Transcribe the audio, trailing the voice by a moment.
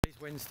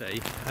Wednesday,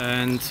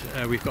 and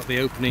we've got the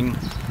opening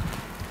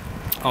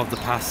of the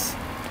pass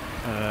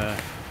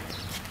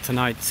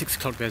tonight. 6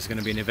 o'clock there's going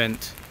to be an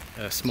event,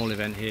 a small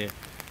event here,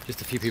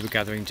 just a few people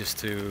gathering just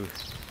to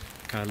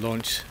kind of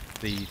launch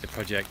the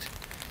project,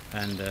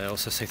 and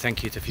also say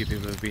thank you to a few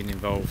people who have been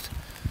involved.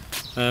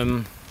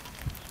 The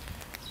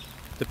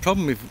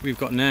problem we've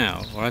got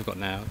now, or I've got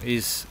now,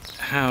 is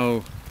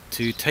how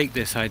to take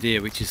this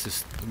idea, which is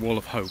this wall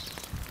of hope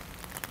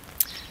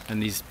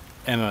and these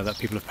Emma that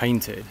people have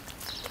painted,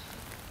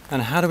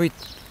 and how do we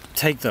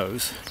take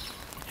those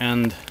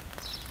and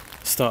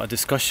start a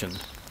discussion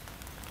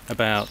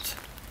about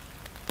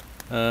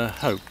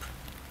hope.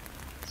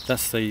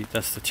 That's the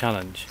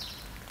challenge.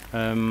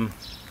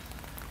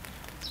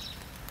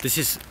 This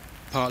is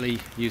partly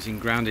using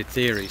grounded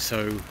theory,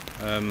 so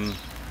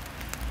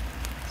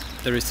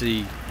there is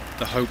the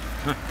hope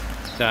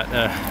that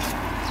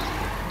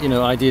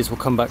ideas will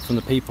come back from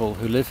the people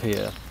who live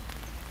here.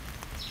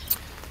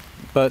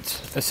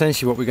 But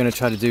essentially what we're going to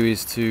try to do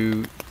is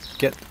to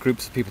get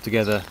groups of people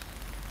together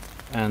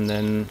and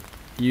then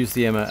use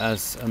the Emma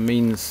as a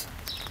means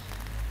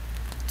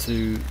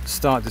to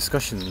start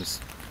discussions.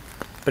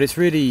 But it's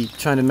really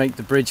trying to make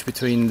the bridge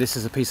between this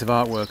is a piece of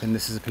artwork and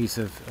this is a piece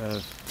of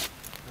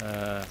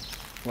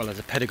well, as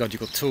a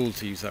pedagogical tool,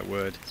 to use that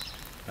word,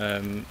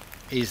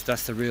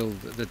 that's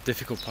the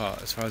difficult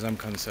part as far as I'm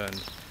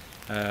concerned.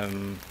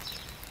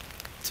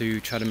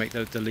 To try to make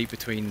the leap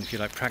between, if you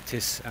like,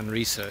 practice and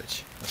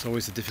research. That's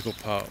always the difficult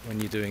part when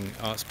you're doing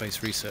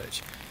arts-based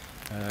research,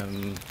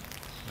 and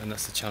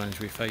that's the challenge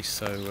we face.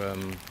 So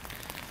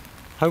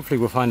hopefully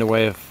we'll find a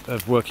way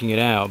of working it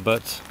out,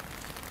 but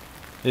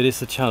it is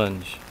the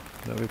challenge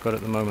that we've got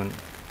at the moment.